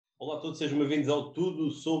Olá a todos, sejam bem-vindos ao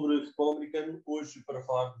Tudo sobre Futebol Americano, hoje para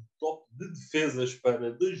falar do top de defesas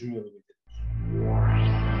para 2023.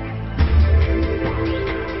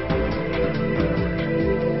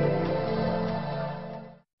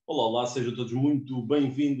 Olá, olá, sejam todos muito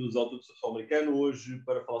bem-vindos ao Tudo sobre Futebol Americano, hoje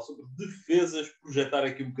para falar sobre defesas, projetar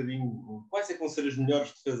aqui um bocadinho quais é que vão ser as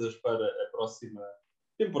melhores defesas para a próxima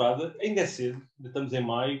temporada. Ainda é cedo, ainda estamos em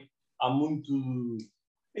maio,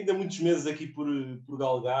 ainda muitos meses aqui por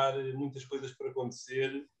galgar, muitas coisas por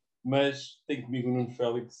acontecer, mas tem comigo o Nuno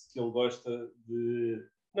Félix, que ele gosta de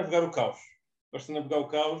navegar o caos. Gosta de navegar o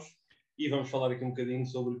caos e vamos falar aqui um bocadinho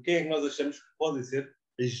sobre quem é que nós achamos que podem ser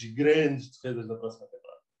as grandes defesas da próxima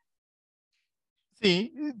temporada.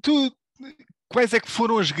 Sim, quais é que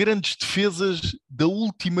foram as grandes defesas da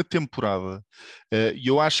última temporada? E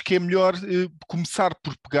eu acho que é melhor começar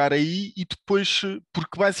por pegar aí e depois,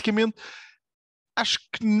 porque basicamente acho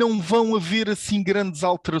que não vão haver assim grandes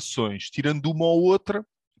alterações, tirando uma ou outra.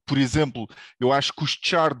 Por exemplo, eu acho que os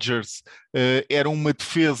Chargers eram uma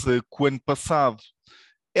defesa que o ano passado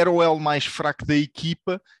era o elo mais fraco da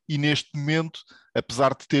equipa e neste momento,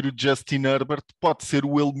 apesar de ter o Justin Herbert, pode ser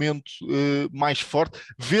o elemento mais forte.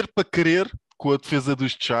 Ver para querer com a defesa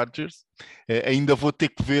dos Chargers. Ainda vou ter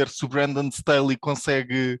que ver se o Brandon Staley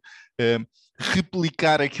consegue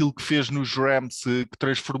replicar aquilo que fez nos Rams, que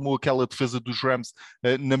transformou aquela defesa dos Rams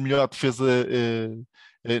na melhor defesa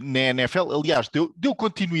na NFL. Aliás, deu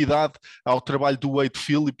continuidade ao trabalho do Wade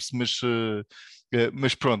Phillips,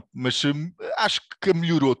 mas pronto, acho que a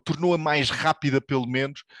melhorou, tornou-a mais rápida pelo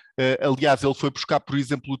menos. Aliás, ele foi buscar, por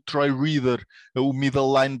exemplo, o Troy Reader, o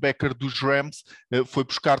middle linebacker dos Rams, foi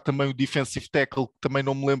buscar também o defensive tackle, que também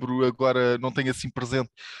não me lembro agora, não tenho assim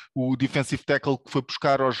presente, o defensive tackle que foi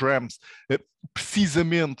buscar aos Rams,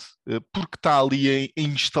 precisamente porque está ali a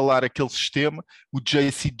instalar aquele sistema. O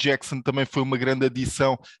J.C. Jackson também foi uma grande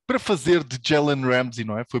adição para fazer de Jalen Ramsey,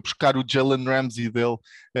 não é? Foi buscar o Jalen Ramsey dele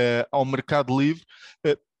ao mercado livre.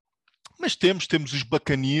 Mas temos os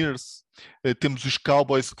Buccaneers, temos os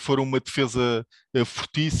Cowboys, que foram uma defesa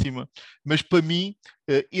fortíssima, mas para mim,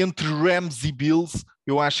 entre Rams e Bills,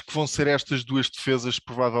 eu acho que vão ser estas duas defesas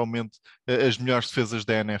provavelmente as melhores defesas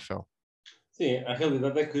da NFL. Sim, a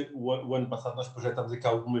realidade é que o ano passado nós projetámos aqui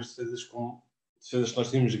algumas defesas com defesas que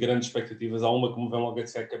nós tínhamos grandes expectativas. Há uma que me vem logo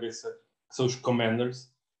a cabeça, que são os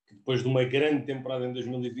Commanders, que depois de uma grande temporada em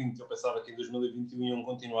 2020, eu pensava que em 2021 iam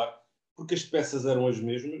continuar, porque as peças eram as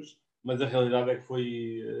mesmas, mas a realidade é que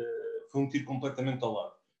foi um tiro completamente ao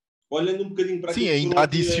lado. Olhando um bocadinho para Sim, aquilo que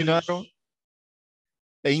foram aqui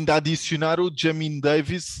ainda adicionaram o Jamin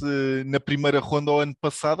Davis na primeira ronda ao ano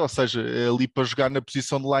passado, ou seja, ali para jogar na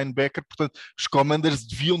posição de linebacker. Portanto, os Commanders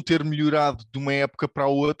deviam ter melhorado de uma época para a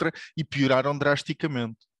outra e pioraram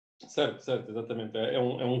drasticamente. Certo, certo, exatamente. É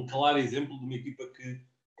um claro exemplo de uma equipa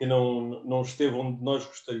que não esteve onde nós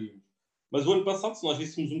gostaríamos. Mas o ano passado, se nós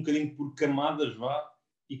víssemos um bocadinho por camadas,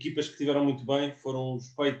 equipas que estiveram muito bem foram os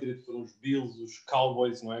Patriots, foram os Bills, os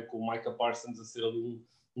Cowboys, não é? Com o Micah Parsons a ser ali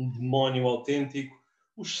um demónio autêntico.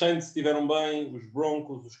 Os Saints estiveram bem, os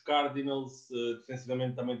Broncos, os Cardinals,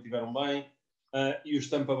 defensivamente também estiveram bem, e os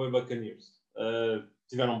Tampa Bay Buccaneers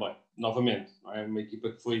estiveram bem, novamente. Não é? Uma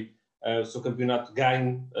equipa que foi o seu campeonato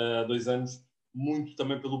ganho há 2 anos, muito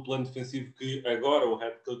também pelo plano defensivo que agora o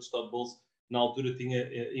head coach Todd Bowles na altura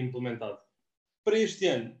tinha implementado. Para este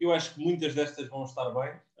ano, eu acho que muitas destas vão estar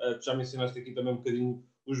bem. Tu já mencionaste aqui também um bocadinho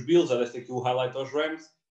os Bills, já deste aqui o highlight aos Rams.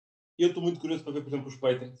 Eu estou muito curioso para ver, por exemplo, os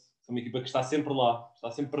Patriots. São uma equipa que está sempre lá, está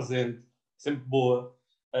sempre presente, sempre boa.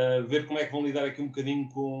 Ver como é que vão lidar aqui um bocadinho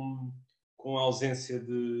com a ausência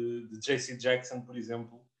de J.C. Jackson, por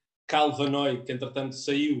exemplo. Kyle Van Noy, que entretanto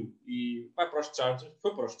saiu e vai para os Chargers.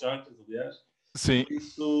 Foi para os Chargers, aliás. Sim. Por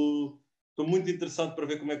isso, estou muito interessado para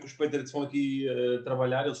ver como é que os Patriots vão aqui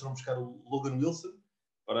trabalhar. Eles vão buscar o Logan Wilson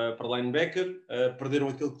para linebacker. Perderam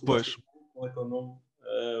aquele que tu gostas. Qual é que é o nome?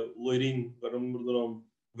 O loirinho, agora o número do nome.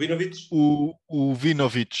 Vinovich? O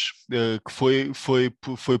Vinovich, que foi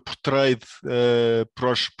por trade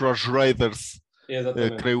para os Raiders,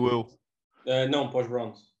 Exatamente. creio eu. Não, para os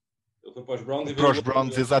Browns. Ele foi para os Browns e Para veio o os Logan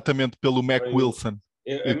Browns, Wilson. exatamente pelo Mac Wilson,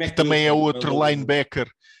 É que Mac também é Wilson, não é outro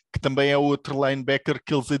Logan. linebacker,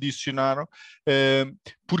 que eles adicionaram,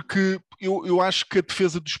 porque eu acho que a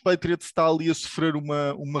defesa dos Patriots está ali a sofrer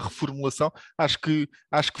uma reformulação. Acho que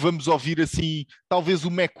vamos ouvir assim, talvez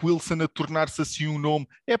o Mac Wilson a tornar-se assim um nome.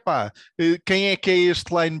 Epá, quem é que é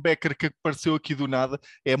este linebacker que apareceu aqui do nada?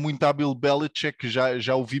 É muito hábil Belichick, que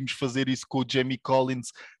já ouvimos fazer isso com o Jamie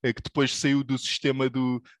Collins, que depois saiu do sistema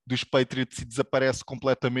dos Patriots e desaparece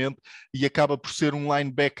completamente, e acaba por ser um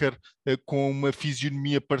linebacker com uma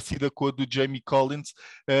fisionomia parecida com a do Jamie Collins.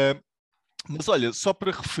 Mas olha, só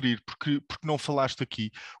para referir, porque não falaste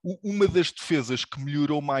aqui, uma das defesas que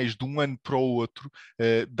melhorou mais de um ano para o outro,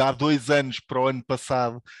 de há 2 anos para o ano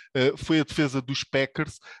passado, foi a defesa dos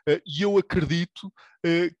Packers, e eu acredito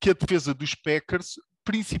que a defesa dos Packers,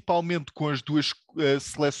 principalmente com as duas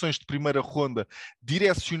seleções de primeira ronda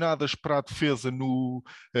direcionadas para a defesa no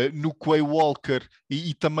Quay Walker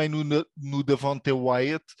e também no Davonte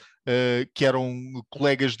Wyatt, que eram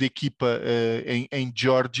colegas de equipa em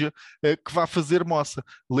Georgia, que vai fazer moça.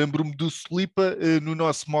 Lembro-me do Slipa, no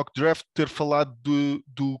nosso mock draft, ter falado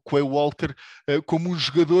do Quay Walker como um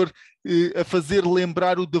jogador a fazer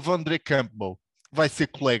lembrar o Devondre Campbell. Vai ser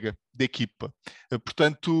colega da equipa.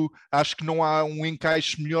 Portanto, acho que não há um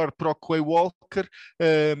encaixe melhor para o Quay Walker,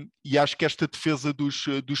 e acho que esta defesa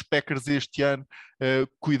dos Packers este ano,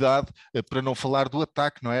 cuidado, para não falar do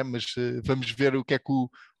ataque, não é? Mas vamos ver o que é que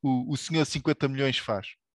o senhor 50 milhões faz.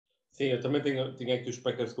 Sim, eu também tinha aqui os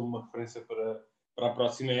Packers como uma referência para a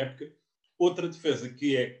próxima época. Outra defesa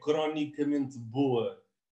que é cronicamente boa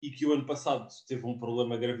e que o ano passado teve um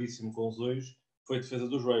problema gravíssimo com os dois foi a defesa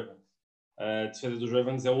dos Ravens. A defesa dos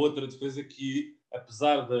Ravens é outra defesa que,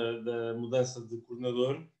 apesar da mudança de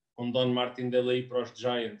coordenador, com Don Martin dele para os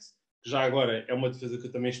Giants, que já agora é uma defesa que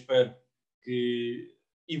eu também espero que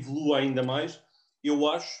evolua ainda mais, eu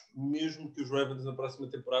acho mesmo que os Ravens na próxima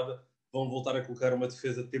temporada vão voltar a colocar uma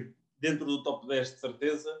defesa dentro do top 10 de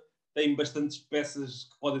certeza. Tem bastantes peças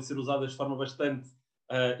que podem ser usadas de forma bastante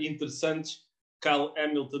interessantes. Kyle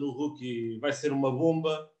Hamilton, o rookie, vai ser uma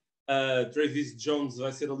bomba. Travis Jones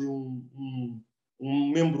vai ser ali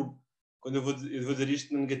um membro, quando eu vou dizer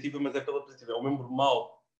isto na negativa, mas é pela positiva, é um membro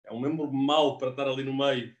mau. É um membro mau para estar ali no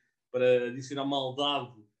meio, para adicionar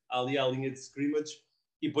maldade ali à linha de scrimmage.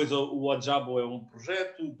 E depois o Ojabo é um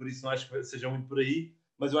projeto, por isso não acho que seja muito por aí,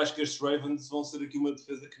 mas eu acho que estes Ravens vão ser aqui uma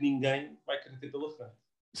defesa que ninguém vai querer ter pela frente.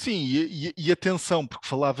 Sim, e atenção, porque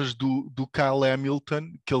falavas do Kyle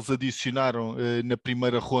Hamilton, que eles adicionaram na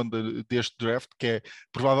primeira ronda deste draft, que é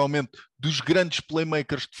provavelmente dos grandes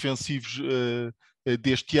playmakers defensivos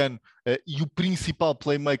deste ano, e o principal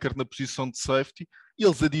playmaker na posição de safety. E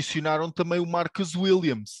eles adicionaram também o Marcus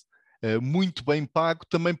Williams, muito bem pago,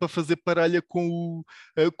 também para fazer parelha com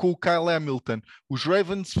o Kyle Hamilton. Os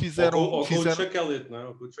Ravens Ou com o fizeram... Chuck Elliott, não é?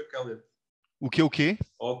 Ou com o Chuck Elliott. O quê, o quê?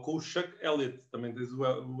 Ou com o Chuck Elliott, também tens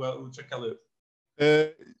o Chuck Elliott.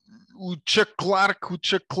 O Chuck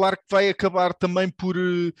Clark vai acabar também por...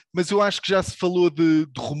 mas eu acho que já se falou de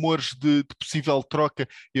rumores de possível troca.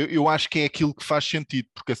 Eu acho que é aquilo que faz sentido,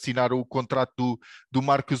 porque assinaram o contrato do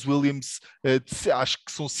Marcus Williams, acho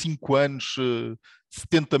que são 5 anos,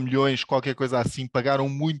 70 milhões, qualquer coisa assim, pagaram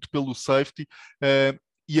muito pelo safety,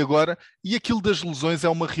 e aquilo das lesões é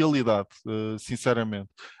uma realidade,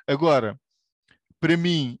 sinceramente. Agora, para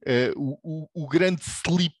mim, o grande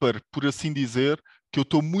sleeper, por assim dizer, que eu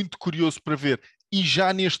estou muito curioso para ver, e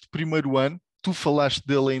já neste primeiro ano, tu falaste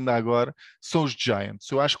dele ainda agora, são os Giants.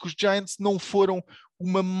 Eu acho que os Giants não foram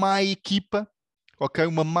uma má equipa, ok,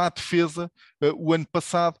 uma má defesa o ano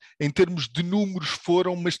passado, em termos de números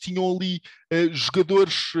foram, mas tinham ali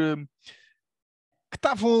jogadores que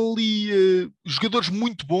estavam ali, jogadores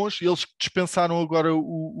muito bons, eles dispensaram agora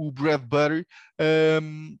o Bradbury,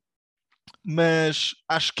 mas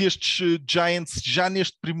acho que estes Giants já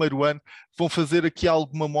neste primeiro ano vão fazer aqui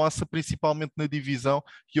alguma moça, principalmente na divisão,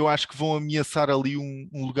 e eu acho que vão ameaçar ali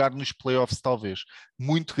um lugar nos playoffs talvez,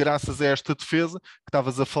 muito graças a esta defesa que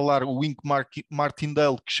estavas a falar, o Wink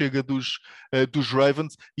Martindale, que chega dos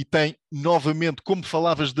Ravens e tem novamente, como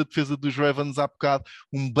falavas da defesa dos Ravens há bocado,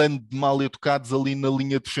 um bando de mal educados ali na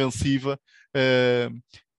linha defensiva,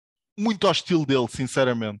 muito ao estilo dele,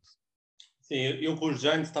 sinceramente. Sim, eu com os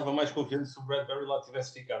Giants estava mais confiante se o Bradbury lá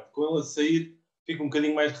tivesse ficado. Com ele a sair, fico um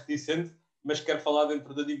bocadinho mais reticente, mas quero falar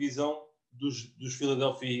dentro da divisão dos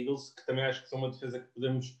Philadelphia Eagles, que também acho que são uma defesa que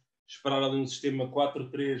podemos esperar ali um sistema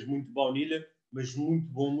 4-3 muito baunilha, mas muito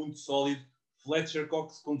bom, muito sólido. Fletcher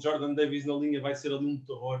Cox com Jordan Davis na linha vai ser ali um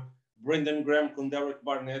terror. Brandon Graham com Derek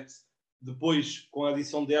Barnett. Depois, com a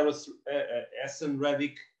adição de Hassan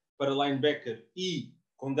Reddick para linebacker e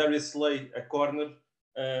com Darius Slay a corner,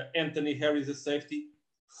 Anthony Harris a safety.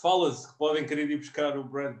 Fala-se que podem querer ir buscar o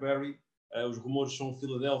Bradbury. Os rumores são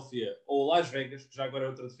Philadelphia ou Las Vegas, que já agora é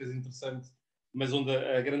outra defesa interessante, mas onde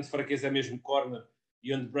a grande fraqueza é mesmo corner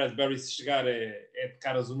e onde Bradbury, se chegar, é de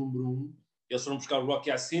caras o número 1. Eles foram buscar o Rocky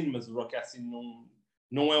Yassin, mas o Rocky Yassin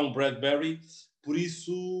não é um Bradbury. Por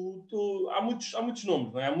isso, há muitos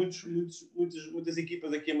nomes, não é? Há muitas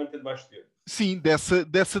equipas aqui a manter debaixo dele. Sim,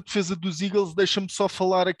 dessa defesa dos Eagles, deixa-me só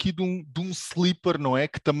falar aqui de um sleeper, não é?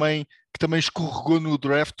 Que também escorregou no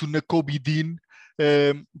draft, o Nakobe Dean,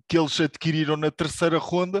 que eles adquiriram na terceira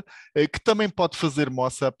ronda, que também pode fazer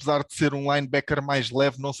moça, apesar de ser um linebacker mais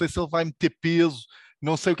leve. Não sei se ele vai meter peso,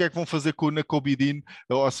 não sei o que é que vão fazer com o Nakobe Dean,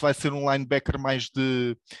 ou se vai ser um linebacker mais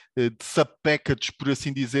de sub-package, por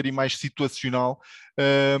assim dizer, e mais situacional.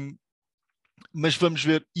 Mas vamos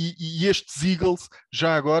ver. E estes Eagles,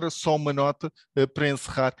 já agora, só uma nota para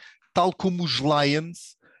encerrar, tal como os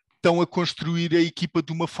Lions, estão a construir a equipa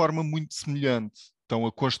de uma forma muito semelhante. Estão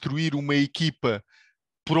a construir uma equipa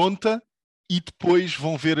pronta e depois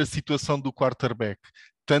vão ver a situação do quarterback,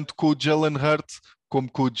 tanto com o Jalen Hurts como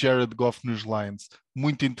com o Jared Goff nos Lions.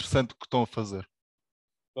 Muito interessante o que estão a fazer.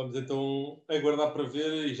 Vamos então aguardar para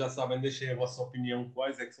ver e já sabem, deixem a vossa opinião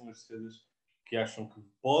quais é que são as defesas que acham que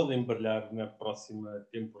podem brilhar na próxima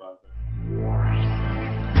temporada.